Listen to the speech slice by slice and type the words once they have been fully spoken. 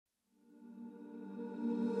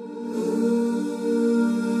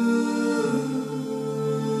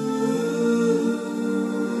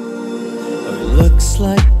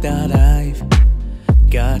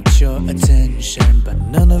but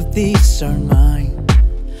none of these are mine.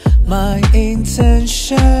 My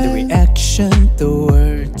intention, the reaction, the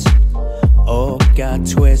words all got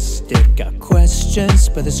twisted. Got questions,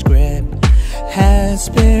 but the script has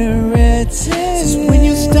been written. Since when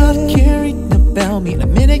you start caring about me, the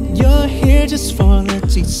minute you're here just for the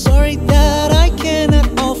tea. Sorry that I cannot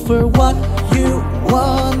offer what you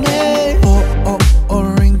wanted.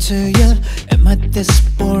 Boring to you, am I this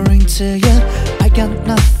boring to you? I got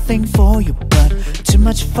nothing for you but too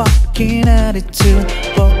much fucking attitude.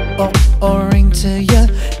 Boring to you,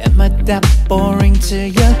 am I that boring to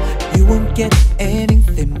you? You won't get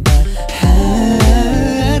anything but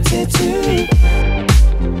attitude.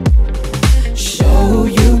 Show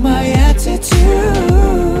you my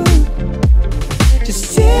attitude.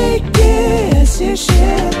 Just take it as you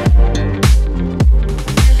should.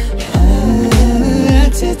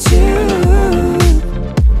 Attitude.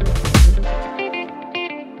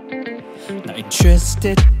 Not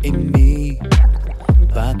interested in me,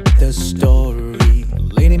 but the story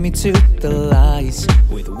leading me to the lies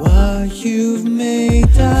with what you've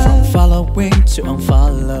made up. From following to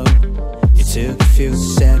unfollow, it took a few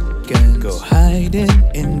seconds. Go hiding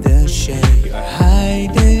in the shade. You're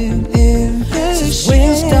hiding in the shade. When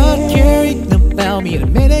you start caring about me, the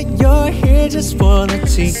minute you're here just for the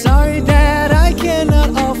tea. Sorry that I cannot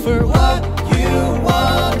offer what you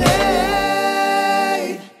wanted.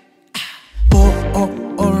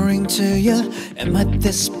 Boring to you, am I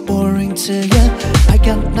this boring to you? I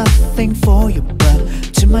got nothing for you but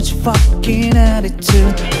too much fucking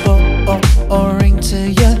attitude. Boring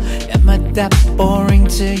to you, am I that boring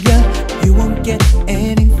to you? You won't get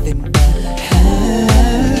anything but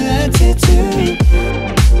attitude.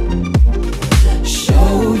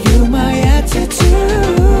 Show you my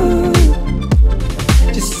attitude.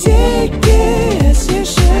 Just take it as you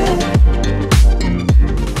should.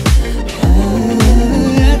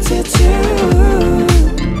 Attitude.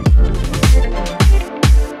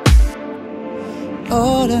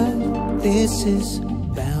 All of this is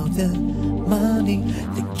about the money.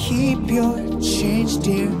 Then keep your change,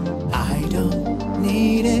 dear. I don't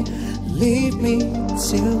need it. Leave me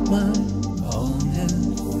to my own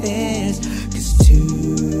affairs. 'Cause to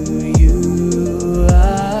you I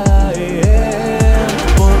am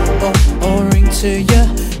boring to you.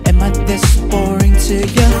 Am I this boring to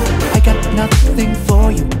you? I got nothing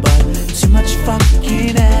for you but too much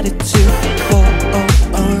fucking attitude.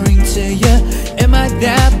 Boring to you. Am I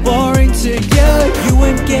that boring to you? You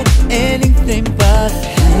won't get